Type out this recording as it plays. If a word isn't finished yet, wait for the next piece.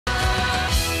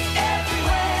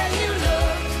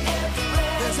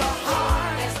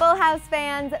House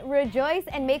fans, rejoice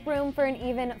and make room for an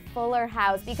even fuller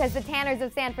house because the Tanners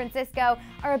of San Francisco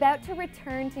are about to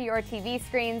return to your TV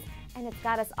screens, and it's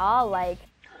got us all like,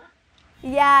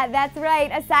 yeah, that's right.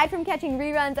 Aside from catching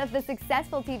reruns of the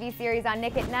successful TV series on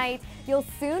Nick at Nite, you'll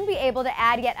soon be able to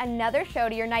add yet another show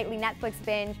to your nightly Netflix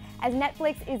binge, as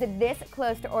Netflix is this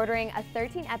close to ordering a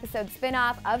 13-episode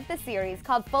spinoff of the series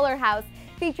called Fuller House,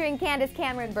 featuring Candace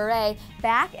Cameron Bure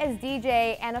back as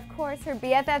DJ and, of course, her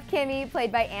BFF Kimmy,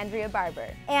 played by Andrea Barber.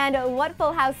 And what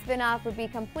Full House spinoff would be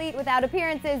complete without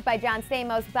appearances by John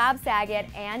Stamos, Bob Saget,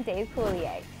 and Dave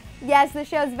Coulier? Yes, the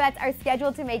show's vets are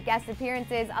scheduled to make guest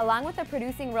appearances, along with a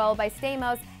producing role by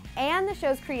Stamos, and the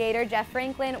show's creator, Jeff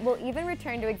Franklin, will even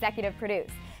return to executive produce.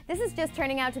 This is just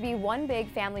turning out to be one big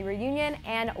family reunion,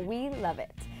 and we love it.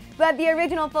 But the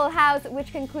original Full House,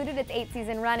 which concluded its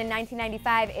 8-season run in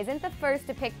 1995, isn't the first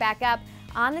to pick back up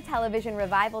on the television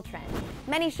revival trend.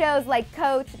 Many shows like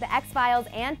Coach, The X-Files,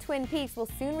 and Twin Peaks will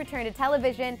soon return to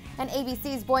television, and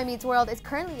ABC's Boy Meets World is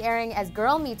currently airing as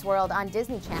Girl Meets World on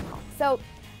Disney Channel. So,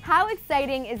 how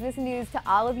exciting is this news to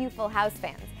all of you Full House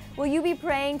fans? Will you be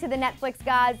praying to the Netflix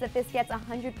gods that this gets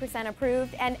 100%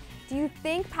 approved? And do you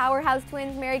think powerhouse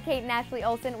twins Mary-Kate and Ashley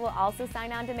Olsen will also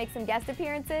sign on to make some guest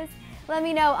appearances? Let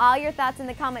me know all your thoughts in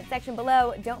the comment section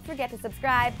below. Don't forget to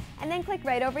subscribe, and then click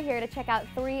right over here to check out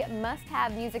 3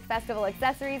 must-have music festival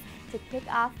accessories to kick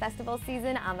off festival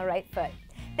season on the right foot.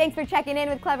 Thanks for checking in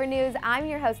with Clevver News. I'm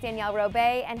your host, Danielle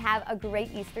Robay, and have a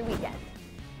great Easter weekend.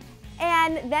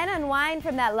 And then unwind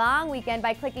from that long weekend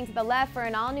by clicking to the left for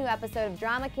an all-new episode of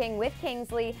Drama King with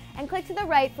Kingsley, and click to the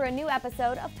right for a new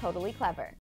episode of Totally Clevver.